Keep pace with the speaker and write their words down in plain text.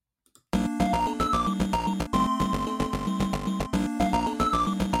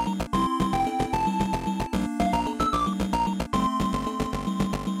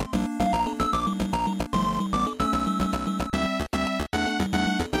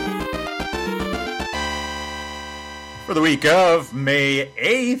For the week of May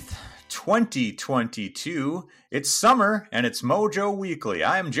 8th, 2022, it's summer and it's Mojo Weekly.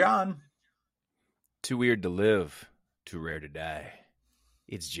 I am John. Too weird to live, too rare to die.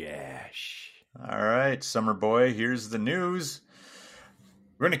 It's Josh. All right, summer boy, here's the news.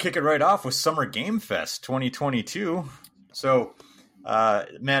 We're going to kick it right off with Summer Game Fest 2022. So,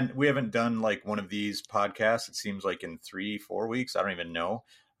 man, we haven't done like one of these podcasts, it seems like in 3-4 weeks. I don't even know.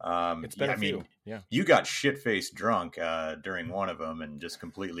 It's been a few. Yeah. You got shit-faced drunk during one of them and just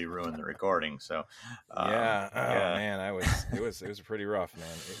completely ruined the recording. So, man, it was pretty rough, man.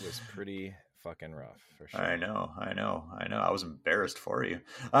 It was pretty fucking rough for sure. I know. I was embarrassed for you.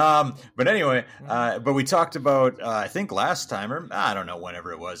 But anyway, but we talked about, I think last time, or I don't know,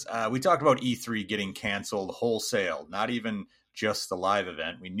 whenever it was, we talked about E3 getting canceled wholesale, not even just the live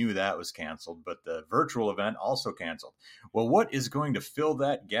event. We knew that was canceled, but the virtual event also canceled. Well, what is going to fill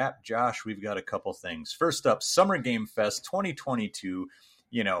that gap, Josh? We've got a couple things. First up, Summer Game Fest 2022,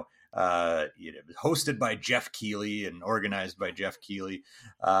 hosted by Jeff Keighley and organized by Jeff Keighley,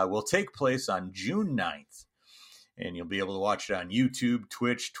 will take place on June 9th. And you'll be able to watch it on YouTube,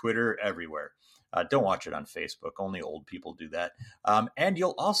 Twitch, Twitter, everywhere. Don't watch it on Facebook. Only old people do that. And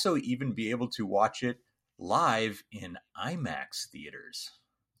you'll also even be able to watch it live in IMAX theaters.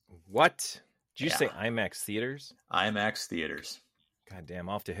 What? Did you say IMAX theaters? IMAX theaters. God damn,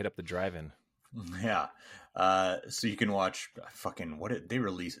 I'll have to hit up the drive-in. Yeah. So you can watch fucking what did they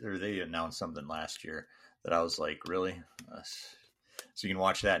release, or they announced something last year that I was like, really? So you can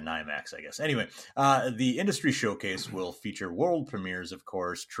watch that in IMAX, I guess. Anyway, the industry showcase will feature world premieres, of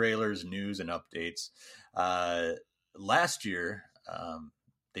course, trailers, news, and updates. Last year,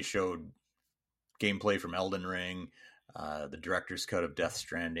 they showed gameplay from Elden Ring, the director's cut of Death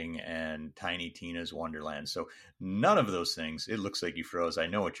Stranding, and Tiny Tina's Wonderland. So none of those things. It looks like you froze. I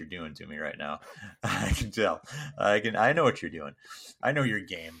know what you're doing to me right now. I can tell. I know what you're doing. I know your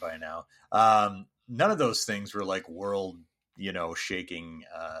game by now. None of those things were like world, shaking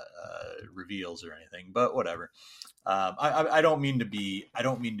reveals or anything. But whatever. I don't mean to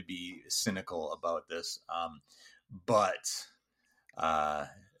be cynical about this. But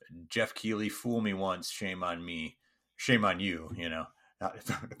Jeff Keighley, fool me once, shame on me. Shame on you,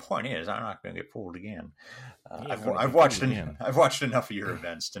 The point is, I'm not going to get fooled again. I've watched enough of your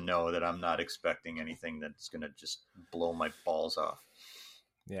events to know that I'm not expecting anything that's going to just blow my balls off.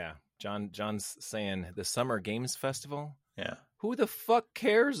 Yeah, John's saying the Summer Games Festival. Yeah, who the fuck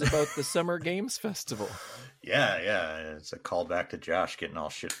cares about the Summer Games Festival? Yeah, it's a callback to Josh getting all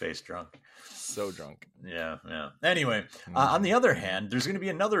shit-faced drunk. So drunk. Yeah. Anyway, on the other hand, there's going to be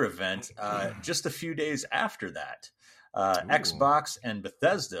another event just a few days after that. Xbox and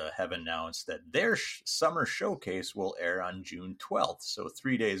Bethesda have announced that their summer showcase will air on June 12th, so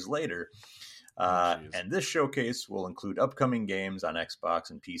 3 days later. And this showcase will include upcoming games on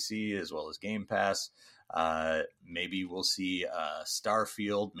Xbox and PC, as well as Game Pass. Maybe we'll see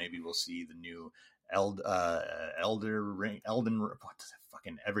Starfield. Maybe we'll see the new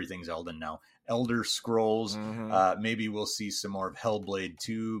everything's Elden now. Elder Scrolls. Maybe we'll see some more of Hellblade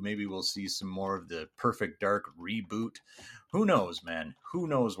 2. Maybe we'll see some more of the Perfect Dark reboot. Who knows, man? Who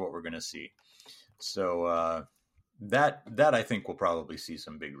knows what we're going to see? So that I think we'll probably see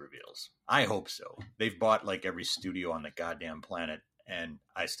some big reveals. I hope so. They've bought like every studio on the goddamn planet, and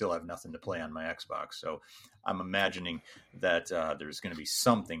I still have nothing to play on my Xbox. So I'm imagining that there's going to be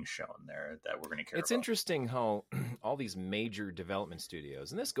something shown there that we're going to care about. It's interesting how all these major development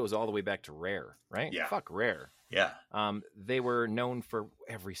studios, and this goes all the way back to Rare, right? Yeah. Fuck Rare. Yeah. They were known for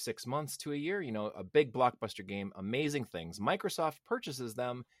every 6 months to a year, a big blockbuster game, amazing things. Microsoft purchases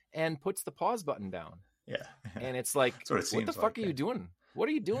them and puts the pause button down. Yeah. And it's like, what the fuck are you doing? What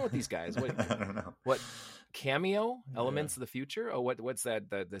are you doing with these guys? What, I don't know. What cameo elements of the future? Oh, what's that?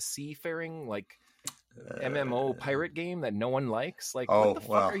 The seafaring MMO pirate game that no one likes? Like, what the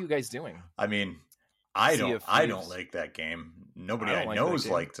fuck are you guys doing? I mean, I don't like that game. Nobody I knows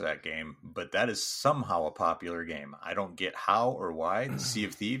liked that game, but that is somehow a popular game. I don't get how or why. Sea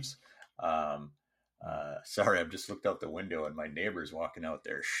of Thieves. Sorry, I've just looked out the window and my neighbor's walking out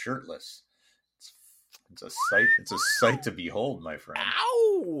there shirtless. It's a sight to behold, my friend.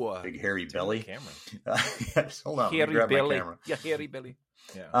 Ow! Big hairy belly. Yes, hold on. Let me grab my camera. Yeah, hairy belly.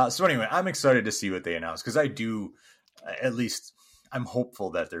 Yeah. So anyway, I'm excited to see what they announce because I do, at least I'm hopeful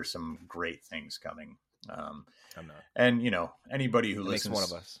that there's some great things coming. I'm not. And anybody who listens, one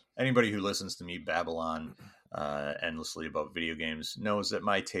of us. Anybody who listens to me babble on endlessly about video games knows that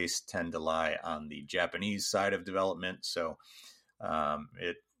my tastes tend to lie on the Japanese side of development. So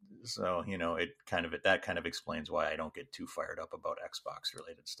that kind of explains why I don't get too fired up about Xbox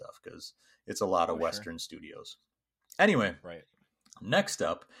related stuff, because it's a lot of Western studios. Anyway, right. Next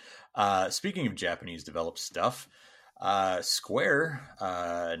up, speaking of Japanese developed stuff, Square,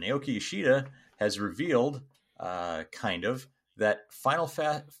 Naoki Ishida has revealed, kind of, that Final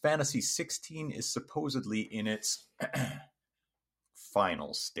Fantasy 16 is supposedly in its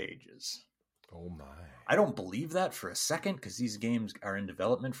final stages. Oh my. I don't believe that for a second, because these games are in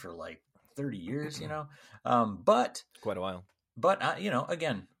development for like 30 years, you know. But quite a while. But,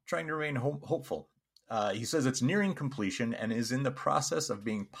 again, trying to remain hopeful. He says it's nearing completion and is in the process of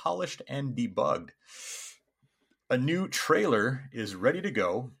being polished and debugged. A new trailer is ready to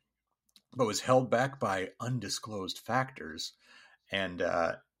go, but was held back by undisclosed factors. And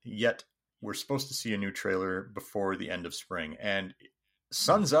yet we're supposed to see a new trailer before the end of spring. And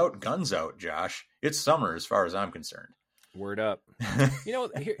sun's out, guns out, Josh. It's summer as far as I'm concerned. Word up.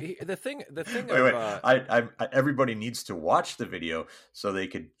 The thing. Wait. Everybody needs to watch the video so they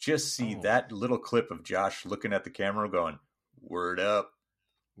could just see that little clip of Josh looking at the camera going, word up.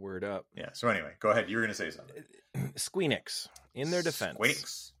 Word up. Yeah. So anyway, go ahead. You were going to say something. Squeenix, in their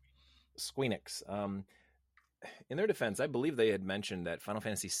defense. Squeenix. In their defense, I believe they had mentioned that Final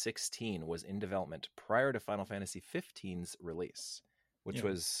Fantasy 16 was in development prior to Final Fantasy 15's release, which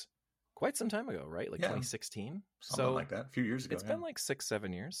was quite some time ago, right? Like 2016. Something like that. A few years ago. It's been like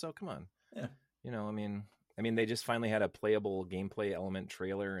 6-7 years. So come on. Yeah. I mean, they just finally had a playable gameplay element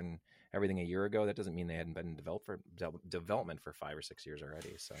trailer and everything a year ago. That doesn't mean they hadn't been in development for 5 or 6 years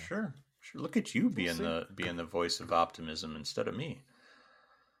already. So sure. Look at you being the voice of optimism instead of me.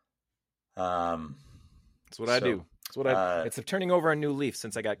 That's what I do. It's what it's a turning over a new leaf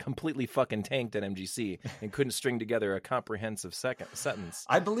since I got completely fucking tanked at MGC and couldn't string together a comprehensive sentence.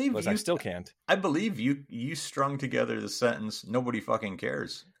 I believe I still can't. I believe you strung together the sentence "nobody fucking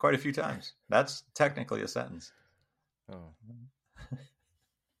cares" quite a few times. That's technically a sentence. Oh.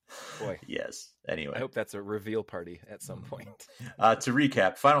 Boy. Yes. Anyway. I hope that's a reveal party at some point. To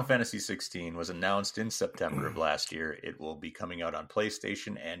recap, Final Fantasy 16 was announced in September of last year. It will be coming out on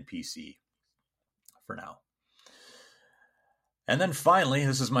PlayStation and PC for now. And then finally,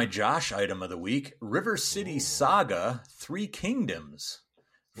 this is my Josh item of the week, River City Saga 3 Kingdoms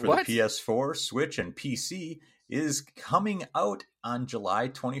for the PS4, Switch, and PC is coming out on July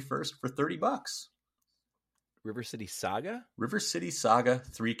 21st for $30. River City Saga? River City Saga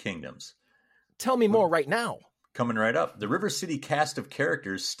 3 Kingdoms. Tell me more right now. Coming right up. The River City cast of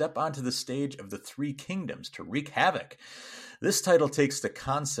characters step onto the stage of the 3 Kingdoms to wreak havoc. This title takes the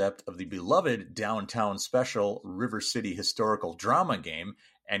concept of the beloved downtown special River City historical drama game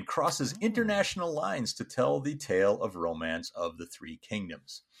and crosses international lines to tell the tale of romance of the 3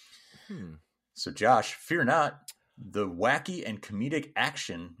 Kingdoms. So Josh, fear not, the wacky and comedic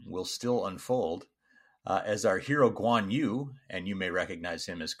action will still unfold. As our hero Guan Yu, and you may recognize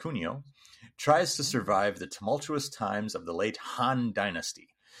him as Kunio, tries to survive the tumultuous times of the late Han Dynasty.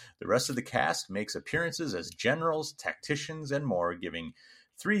 The rest of the cast makes appearances as generals, tacticians, and more, giving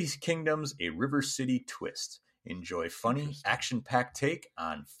 3 Kingdoms a River City twist. Enjoy funny, action-packed take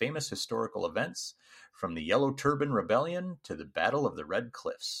on famous historical events, from the Yellow Turban Rebellion to the Battle of the Red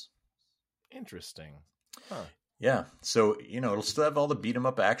Cliffs. Interesting. Huh. Yeah, so, it'll still have all the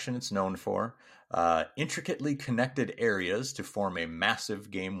beat-em-up action it's known for, intricately connected areas to form a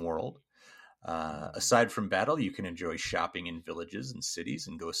massive game world. Aside from battle, you can enjoy shopping in villages and cities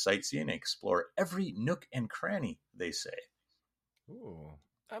and go sightseeing and explore every nook and cranny, they say. Ooh,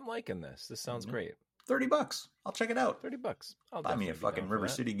 I'm liking this. This sounds great. $30. I'll check it out. $30. I'll buy me a fucking River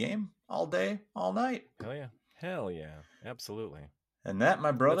City game all day, all night. Hell yeah. Absolutely. And that,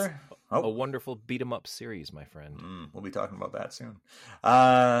 my brother, a wonderful beat 'em up series, my friend. We'll be talking about that soon.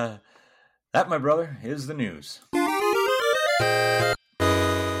 That, my brother, is the news.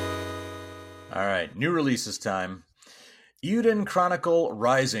 All right, new releases time. Eiyuden Chronicle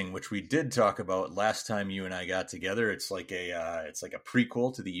Rising, which we did talk about last time you and I got together. It's like a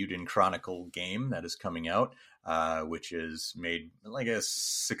prequel to the Eiyuden Chronicle game that is coming out, which is made like a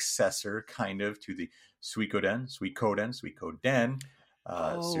successor kind of to the Suikoden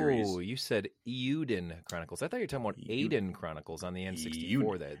series. Oh, you said Eiyuden Chronicles. I thought you were talking about Aiden Chronicles on the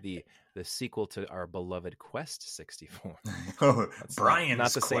N64. The sequel to our beloved Quest 64. Brian's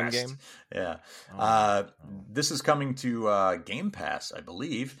not the Quest. same game. Yeah. This is coming to Game Pass, I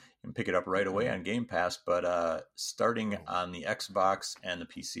believe. You can pick it up right away on Game Pass, but starting on the Xbox and the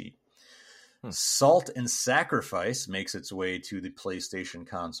PC. Salt and Sacrifice makes its way to the PlayStation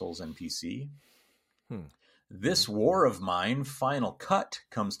consoles and PC. This War of Mine Final Cut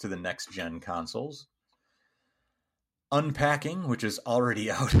comes to the next-gen consoles. Unpacking, which is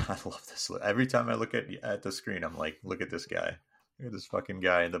already out. I love this. Every time I look at the screen, I'm like, look at this guy. Look at this fucking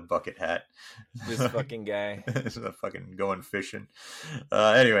guy in the bucket hat. This fucking guy. This is fucking going fishing.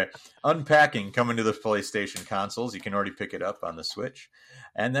 Anyway, Unpacking coming to the PlayStation consoles. You can already pick it up on the Switch.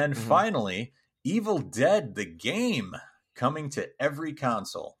 And then finally, Evil Dead, the game, coming to every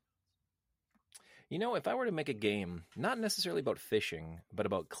console. You know, if I were to make a game, not necessarily about fishing, but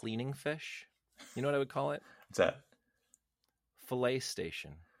about cleaning fish, you know what I would call it? What's that? Fillet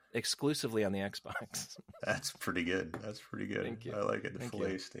Station. Exclusively on the Xbox. That's pretty good. Thank you. I like it. The Thank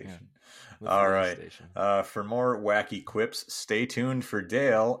Fillet you. Station. Yeah. All Fillet right. Station. For more wacky quips, stay tuned for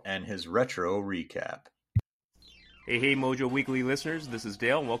Dale and his retro recap. Hey, MoJoWeekly listeners, this is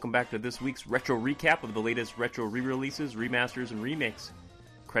Dale, and welcome back to this week's retro recap of the latest retro re-releases, remasters, and remakes.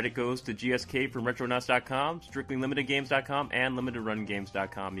 Credit goes to GSK from RetroNuts.com, StrictlyLimitedGames.com, and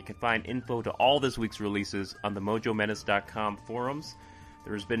LimitedRunGames.com. You can find info to all this week's releases on the MojoMenace.com forums.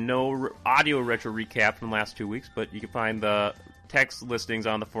 There's been no audio retro recap from the last 2 weeks, but you can find the text listings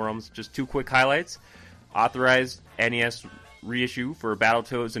on the forums. Just 2 quick highlights. Authorized NES reissue for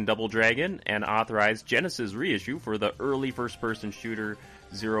Battletoads and Double Dragon, and authorized Genesis reissue for the early first-person shooter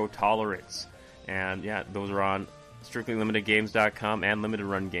Zero Tolerance. And yeah, those are on StrictlyLimitedGames.com and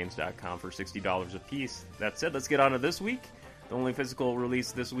LimitedRunGames.com for $60 a piece. That said, let's get on to this week. The only physical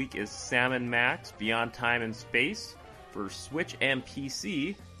release this week is Sam & Max Beyond Time and Space for Switch and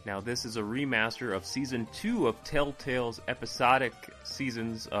PC. Now, this is a remaster of Season 2 of Telltale's episodic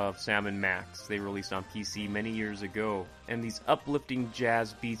seasons of Sam & Max. They released on PC many years ago. And these uplifting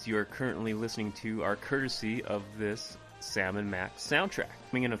jazz beats you are currently listening to are courtesy of this Sam & Max soundtrack.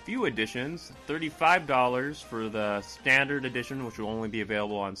 Coming in a few editions, $35 for the standard edition, which will only be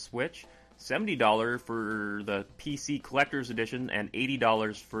available on Switch, $70 for the PC Collector's Edition, and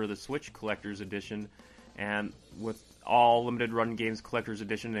 $80 for the Switch Collector's Edition. And with all Limited Run Games Collector's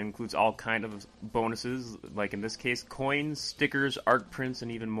Edition, it includes all kind of bonuses, like in this case, coins, stickers, art prints,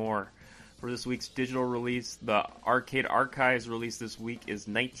 and even more. For this week's digital release, the Arcade Archives release this week is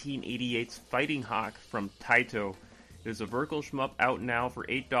 1988's Fighting Hawk from Taito. It is a vertical shmup out now for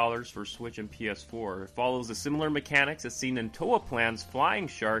 $8 for Switch and PS4. It follows the similar mechanics as seen in Toaplan's Flying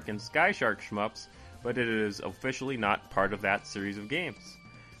Shark and Sky Shark shmups, but it is officially not part of that series of games.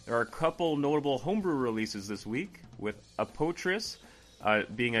 There are a couple notable homebrew releases this week, with Apotris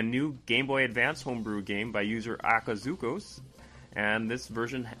being a new Game Boy Advance homebrew game by user Akazukos, and this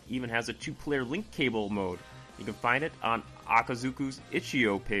version even has a 2-player link cable mode. You can find it on Akazuku's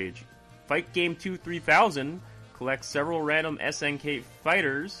itch.io page. Fight Game 2 3000 collects several random SNK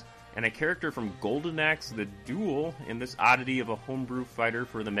fighters and a character from Golden Axe the Duel in this oddity of a homebrew fighter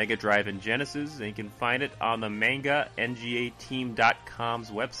for the Mega Drive and Genesis, and you can find it on the MangaNGATeam.com's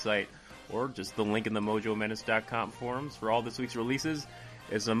website, or just the link in the MojoMenace.com forums for all this week's releases.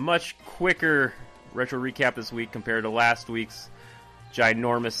 It's a much quicker retro recap this week compared to last week's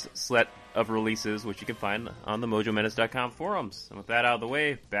ginormous set of releases, which you can find on the MojoMenace.com forums. And with that out of the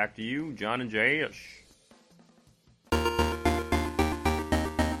way, back to you, John and Jayesh.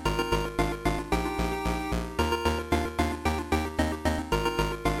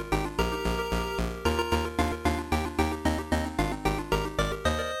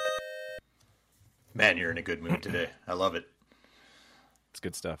 Man, you're in a good mood today. I love it. It's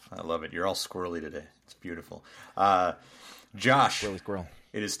good stuff. I love it. You're all squirrely today. It's beautiful. Josh, Squirrel.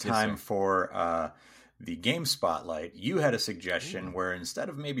 It is time for the game spotlight. You had a suggestion where instead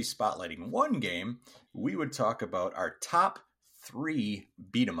of maybe spotlighting one game, we would talk about our top 3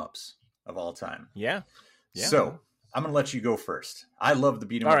 beat-em-ups of all time. Yeah. So I'm going to let you go first. I love the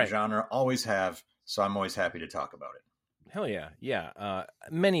beat-em-up genre, always have, so I'm always happy to talk about it. Hell yeah.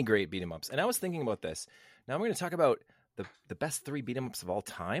 Many great beat-em-ups. And I was thinking about this. Now I'm going to talk about the best 3 beat-em-ups of all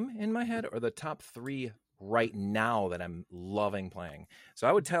time in my head, or the top 3 right now that I'm loving playing. So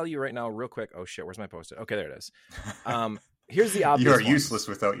I would tell you right now real quick. Oh shit, where's my post-it? Okay, there it is. Here's the obvious You are ones. useless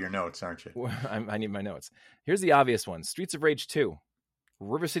without your notes, aren't you? I need my notes. Here's the obvious ones. Streets of Rage 2,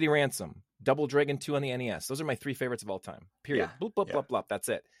 River City Ransom, Double Dragon 2 on the NES. Those are my 3 favorites of all time. Period. Yeah. Bloop, bloop, bloop, bloop. That's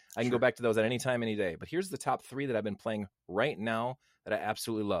it. I can go back to those at any time, any day. But here's the top 3 that I've been playing right now that I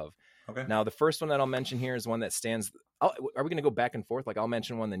absolutely love. Okay. Now, the first one that I'll mention here is one that stands... are we going to go back and forth? Like, I'll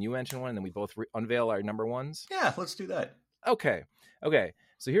mention one, then you mention one, and then we both unveil our number ones? Yeah, let's do that. Okay.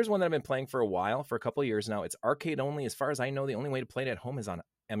 So here's one that I've been playing for a while, for a couple of years now. It's arcade only. As far as I know, the only way to play it at home is on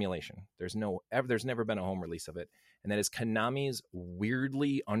emulation. There's never been a home release of it. And that is Konami's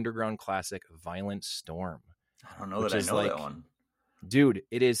weirdly underground classic, Violent Storm. I don't know that I know that one. Dude,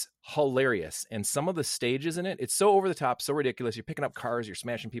 it is hilarious. And some of the stages in it, it's so over the top, so ridiculous. You're picking up cars, you're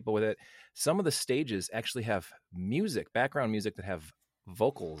smashing people with it. Some of the stages actually have music, background music that have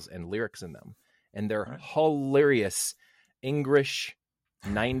vocals and lyrics in them. And they're hilarious. English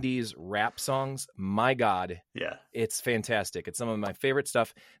 90s rap songs. My God. Yeah. It's fantastic. It's some of my favorite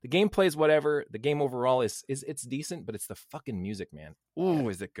stuff. The game plays whatever. The game overall is it's decent, but it's the fucking music, man. Ooh,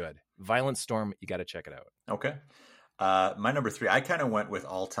 is it good. Violent Storm, you got to check it out. Okay. My number 3, I kind of went with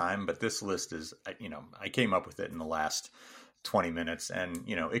all time, but this list is, I came up with it in the last 20 minutes and,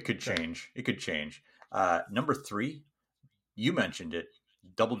 it could change. It could change. Number 3, you mentioned it,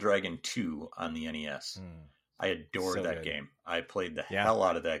 Double Dragon 2 on the NES. I adored that game. I played the hell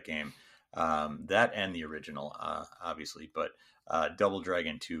out of that game. That and the original, obviously, but Double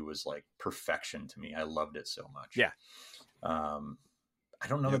Dragon 2 was like perfection to me. I loved it so much. Yeah. I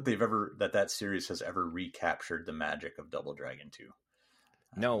don't know that that series has ever recaptured the magic of Double Dragon 2.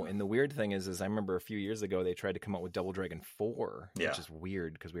 No, and the weird thing is I remember a few years ago they tried to come out with Double Dragon 4, which is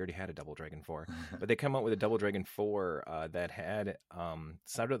weird because we already had a Double Dragon 4. But they come out with a Double Dragon 4 that had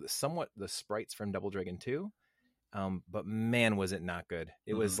somewhat the sprites from Double Dragon 2. But man, was it not good.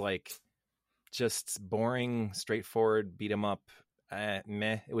 It was like just boring, straightforward, beat 'em up.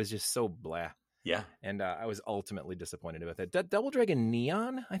 Meh. It was just so blah. Yeah. And I was ultimately disappointed with it. Double Dragon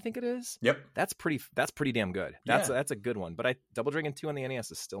Neon, I think it is. Yep. That's pretty damn good. That's a good one. But Double Dragon 2 on the NES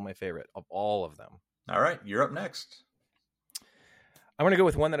is still my favorite of all of them. All right. You're up next. I'm going to go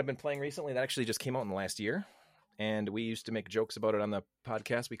with one that I've been playing recently that actually just came out in the last year. And we used to make jokes about it on the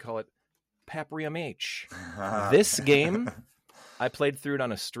podcast. We call it Paprium H. This game, I played through it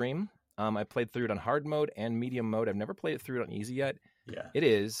on a stream. I played through it on hard mode and medium mode. I've never played it through it on easy yet. Yeah. It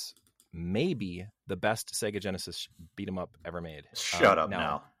is maybe the best Sega Genesis beat 'em up ever made. Shut up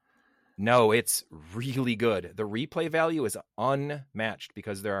now. No, it's really good. The replay value is unmatched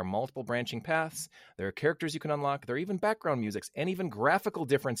because there are multiple branching paths. There are characters you can unlock. There are even background musics and even graphical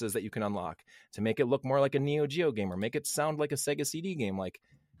differences that you can unlock to make it look more like a Neo Geo game or make it sound like a Sega CD game. Like,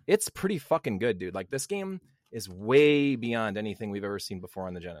 it's pretty fucking good, dude. Like, this game is way beyond anything we've ever seen before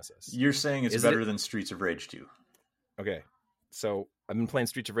on the Genesis. You're saying it's better than Streets of Rage 2. Okay. So I've been playing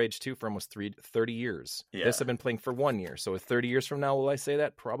Streets of Rage 2 for almost 30 years. Yeah. This I've been playing for 1 year. So 30 years from now, will I say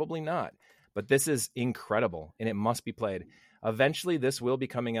that? Probably not. But this is incredible, and it must be played. Eventually, this will be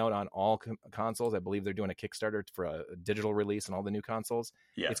coming out on all consoles. I believe they're doing a Kickstarter for a digital release on all the new consoles.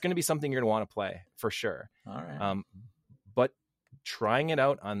 Yeah. It's going to be something you're going to want to play, for sure. All right. But trying it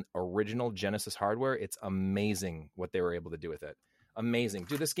out on original Genesis hardware, it's amazing what they were able to do with it. Amazing.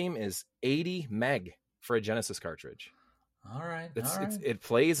 Dude, this game is 80 meg for a Genesis cartridge. All right. It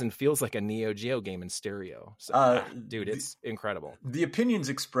plays and feels like a Neo Geo game in stereo. So, dude, it's incredible. The opinions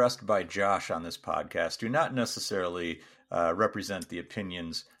expressed by Josh on this podcast do not necessarily represent the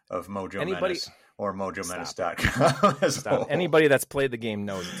opinions of Mojo Menace or MoJoMenace.com as Stop. Anybody that's played the game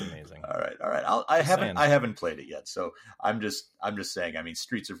knows it's amazing. All right. I haven't played it yet, so I'm just saying. I mean,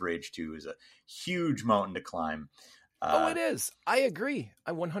 Streets of Rage 2 is a huge mountain to climb. It is. I agree.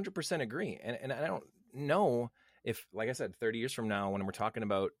 I 100% agree. And I don't know if, like I said, 30 years from now, when we're talking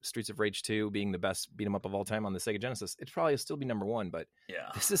about Streets of Rage 2 being the best beat 'em up of all time on the Sega Genesis, it probably will still be number 1. But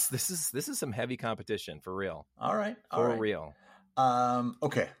yeah, this is some heavy competition for real. All right, real.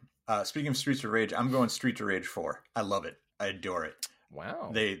 Okay. Speaking of Streets of Rage, I'm going Streets of Rage 4. I love it. I adore it.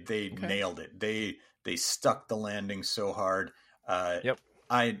 Wow. They nailed it. They stuck the landing so hard. Yep.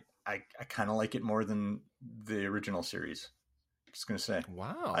 I kind of like it more than the original series. Just gonna say,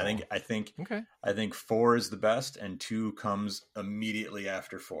 wow. I think 4 is the best, and 2 comes immediately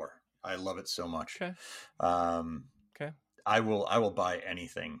after 4. I love it so much. Okay. Okay. I will buy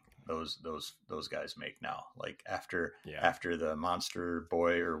anything those guys make now. Like after the Monster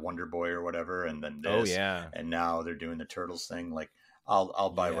Boy or Wonder Boy or whatever, and then this, and now they're doing the Turtles thing. Like I'll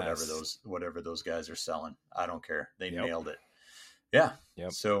buy whatever those guys are selling. I don't care. They nailed it. Yeah.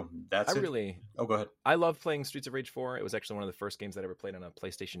 Yep. So that's it. Go ahead. I love playing Streets of Rage 4. It was actually one of the first games that I ever played on a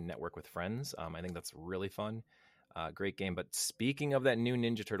PlayStation Network with friends. I think that's really fun. Great game. But speaking of that new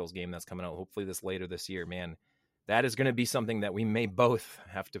Ninja Turtles game that's coming out, hopefully later this year, man, that is going to be something that we may both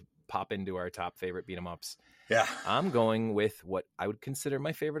have to pop into our top favorite beat 'em ups. Yeah. I'm going with what I would consider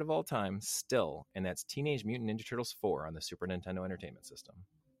my favorite of all time still, and that's Teenage Mutant Ninja Turtles 4 on the Super Nintendo Entertainment System.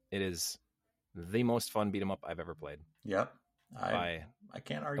 It is the most fun beat 'em up I've ever played. Yep. I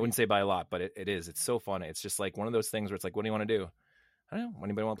can't argue. I wouldn't say by a lot, but it is. It's so fun. It's just like one of those things where it's like, what do you want to do? I don't know.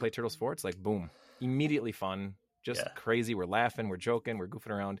 Anybody want to play Turtles 4? It's like, boom. Immediately fun. Just crazy. We're laughing. We're joking. We're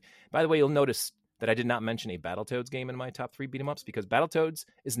goofing around. By the way, you'll notice that I did not mention a Battletoads game in my top 3 beat 'em ups because Battletoads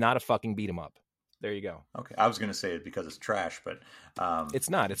is not a fucking beat 'em up. There you go. Okay. I was going to say it because it's trash, but it's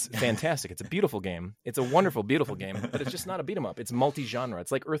not. It's fantastic. It's a beautiful game. It's a wonderful, beautiful game, but it's just not a beat 'em up. It's multi-genre.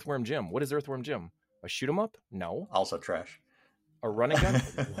 It's like Earthworm Jim. What is Earthworm Jim? A shoot 'em up? No. Also trash. A running gun?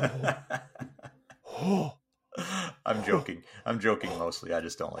 I'm joking. I'm joking mostly. I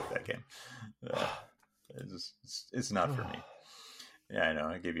just don't like that game. It's not for me. Yeah, I know.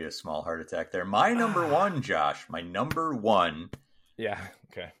 I gave you a small heart attack there. My number one, Josh. My number one. Yeah.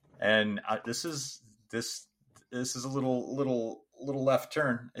 Okay. And this is a little left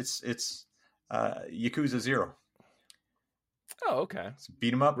turn. It's Yakuza 0. Oh, okay. It's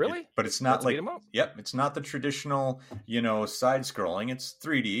beat 'em up. Really? But it's not like, beat 'em up? Yep. It's not the traditional, side scrolling. It's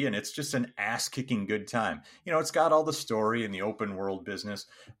 3D and it's just an ass kicking good time. It's got all the story and the open world business,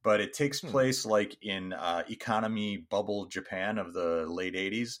 but it takes place like in economy bubble Japan of the late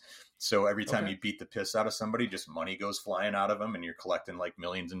 80s. So every time you beat the piss out of somebody, just money goes flying out of them and you're collecting like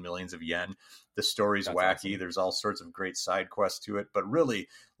millions and millions of yen. The story's wacky. Awesome. There's all sorts of great side quests to it, but really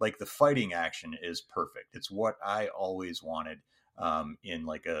like the fighting action is perfect. It's what I always wanted in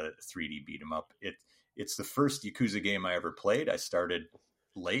like a 3D beat 'em up. It's the first Yakuza game I ever played. I started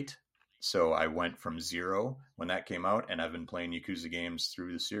late, so I went from 0 when that came out, and I've been playing Yakuza games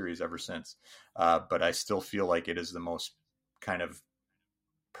through the series ever since. But I still feel like it is the most kind of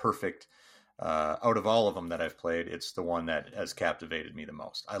perfect out of all of them that I've played. It's the one that has captivated me the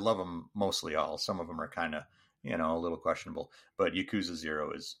most. I love them mostly all. Some of them are kind of, a little questionable, but Yakuza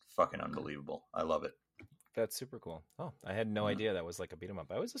 0 is fucking unbelievable. I love it. That's super cool. Oh, I had no idea that was like a beat 'em up.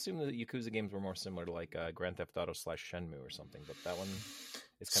 I always assumed that the Yakuza games were more similar to like Grand Theft Auto / Shenmue or something, but that one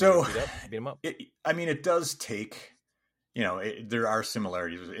is kind of beat 'em up. It does take, there are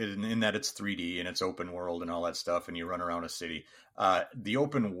similarities in that it's 3D and it's open world and all that stuff, and you run around a city. The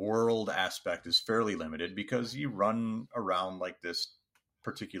open world aspect is fairly limited because you run around like this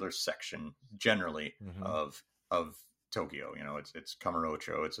particular section generally of Tokyo. It's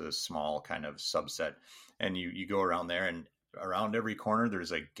Kamurocho. It's a small kind of subset, and you go around there, and around every corner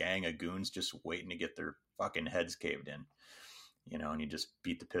there's a gang of goons just waiting to get their fucking heads caved in, and you just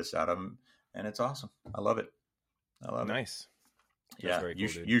beat the piss out of them, and it's awesome. I love it. Nice. Yeah, cool,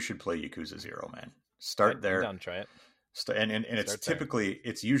 you should play Yakuza 0, man. Start there. I'm down to try it. And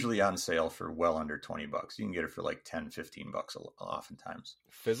it's usually on sale for well under $20. You can get it for like $10-15 oftentimes.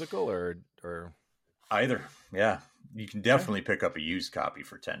 Physical or either. Yeah, you can definitely pick up a used copy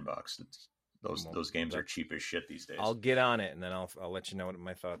for $10. Those games are cheap as shit these days. I'll get on it, and then I'll let you know what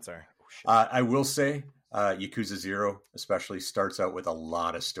my thoughts are. I will say Yakuza 0 especially starts out with a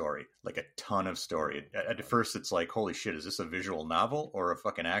lot of story, like a ton of story. At first it's like, holy shit, is this a visual novel or a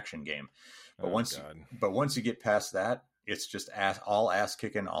fucking action game? But once you get past that, it's just all ass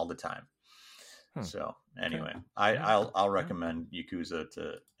kicking all the time. So anyway, I'll recommend Yakuza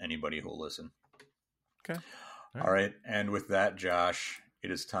to anybody who will listen. Okay. All right. And with that, Josh, it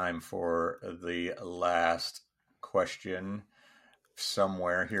is time for the last question.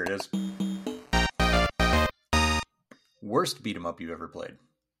 Somewhere here it is. Worst beat 'em up you've ever played?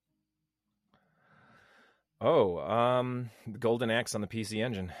 The Golden Axe on the PC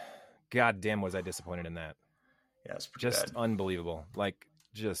Engine. God damn, was I disappointed in that. Yeah, it's pretty just bad. Unbelievable. Like,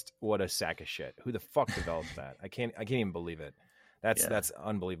 just what a sack of shit. Who the fuck developed that? I can't even believe it. That's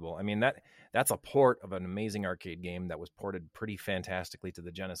unbelievable. I mean, that's a port of an amazing arcade game that was ported pretty fantastically to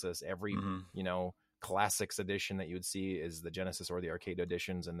the Genesis. Every classics edition that you would see is the Genesis or the arcade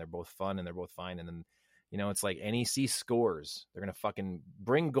editions, and they're both fun and they're both fine. And then it's like NEC scores. They're gonna fucking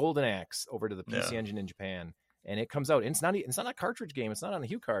bring Golden Axe over to the PC Engine in Japan, and it comes out. It's not a cartridge game. It's not on a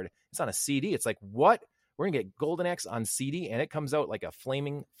Hue card. It's on a CD. It's like, what? We're gonna get Golden Axe on CD, and it comes out like a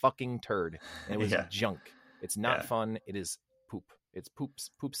flaming fucking turd. And it was junk. It's not fun. It is poop. It's poop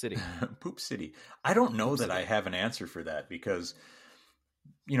city. Poop city. I don't know that I have an answer for that because,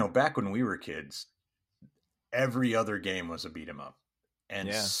 back when we were kids, every other game was a beat 'em up,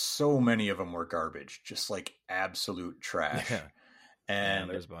 and so many of them were garbage, just like absolute trash. Yeah. And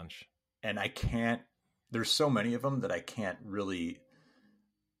there's a bunch. And there's so many of them that I can't really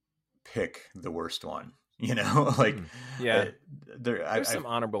pick the worst one. There's some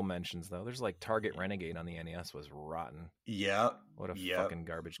honorable mentions though. There's like Target Renegade on the NES was rotten. Yeah. What a fucking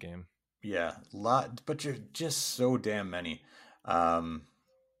garbage game. Yeah. But you're just so damn many. I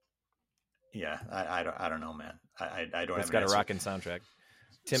don't know, man. I don't It's have got a rockin' soundtrack.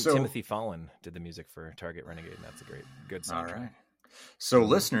 Timothy Fallon did the music for Target Renegade, and that's a good soundtrack. All right. So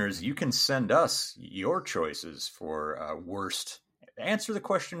listeners, you can send us your choices for worst. Answer the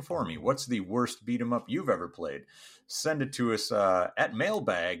question for me. What's the worst beat 'em up you've ever played? Send it to us at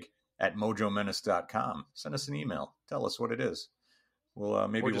mailbag@mojomenace.com. Send us an email. Tell us what it is. We'll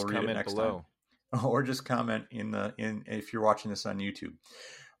read it next below. time. Or just comment in if you're watching this on YouTube.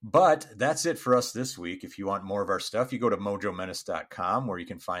 But that's it for us this week. If you want more of our stuff, you go to mojomenace.com, where you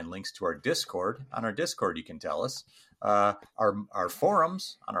can find links to our Discord. On our Discord, you can tell us. Our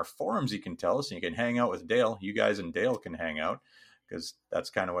forums. On our forums, you can tell us, and you can hang out with Dale. You guys and Dale can hang out, because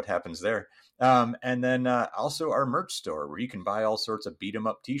that's kind of what happens there. And then also our merch store, where you can buy all sorts of beat 'em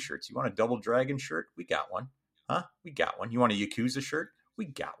up t-shirts. You want a Double Dragon shirt? We got one. Huh? We got one. You want a Yakuza shirt? We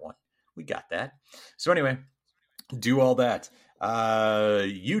got one. We got that. So anyway, do all that.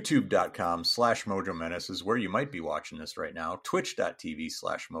 YouTube.com/MojoMenace is where you might be watching this right now.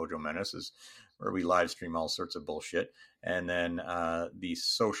 Twitch.tv/MojoMenace is where we live stream all sorts of bullshit. And then the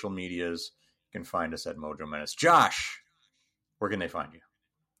social medias, you can find us at Mojo Menace. Josh, where can they find you?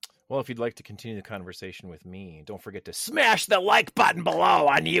 Well, if you'd like to continue the conversation with me, don't forget to smash the like button below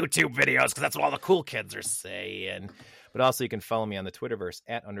on YouTube videos, because that's what all the cool kids are saying. But also, you can follow me on the Twitterverse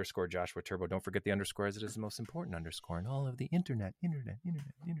at _Joshua Turbo. Don't forget the underscore, as it is the most important underscore in all of the internet.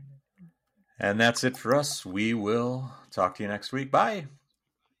 And that's it for us. We will talk to you next week. Bye.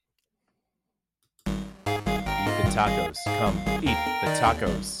 Eat the tacos. Come eat the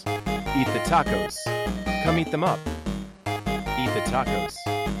tacos. Eat the tacos. Come eat them up. Eat the tacos.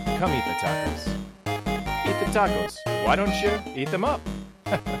 Come eat the tacos. Eat the tacos. Why don't you eat them up?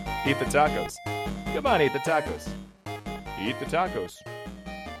 Eat the tacos. Come on, eat the tacos. Eat the tacos.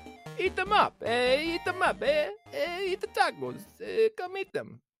 Eat them up. Eat them up. Eat the tacos. Come eat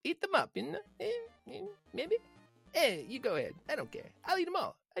them. Eat them up. Maybe? You go ahead. I don't care. I'll eat them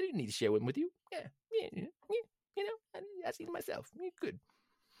all. I didn't need to share them with you. Yeah. You know, I see it myself. Good.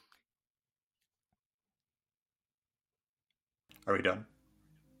 Are we done?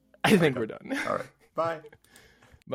 I think we're done. All right. Bye.